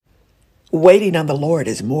Waiting on the Lord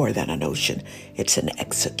is more than a notion. It's an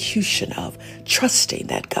execution of trusting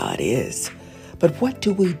that God is. But what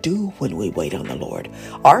do we do when we wait on the Lord?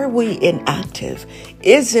 Are we inactive?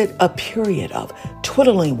 Is it a period of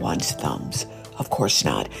twiddling one's thumbs? Of course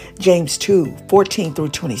not. James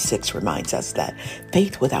 2:14-26 reminds us that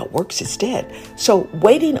faith without works is dead. So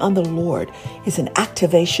waiting on the Lord is an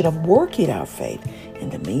activation of working our faith in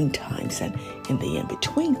the mean times and in the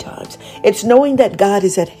in-between times. It's knowing that God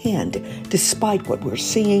is at hand despite what we're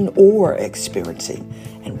seeing or experiencing.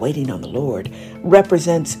 And waiting on the Lord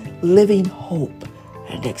represents living hope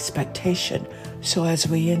and expectation. So as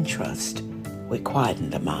we entrust, we quieten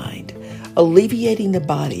the mind, alleviating the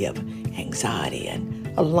body of anxiety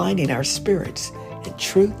and aligning our spirits in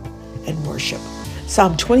truth and worship.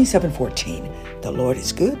 Psalm 27:14, the Lord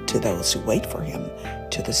is good to those who wait for him,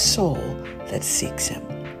 to the soul that seeks him.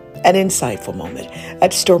 An insightful moment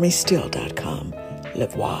at StormyStill.com.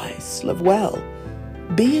 Live wise, live well.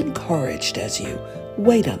 Be encouraged as you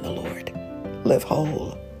wait on the Lord. Live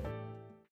whole.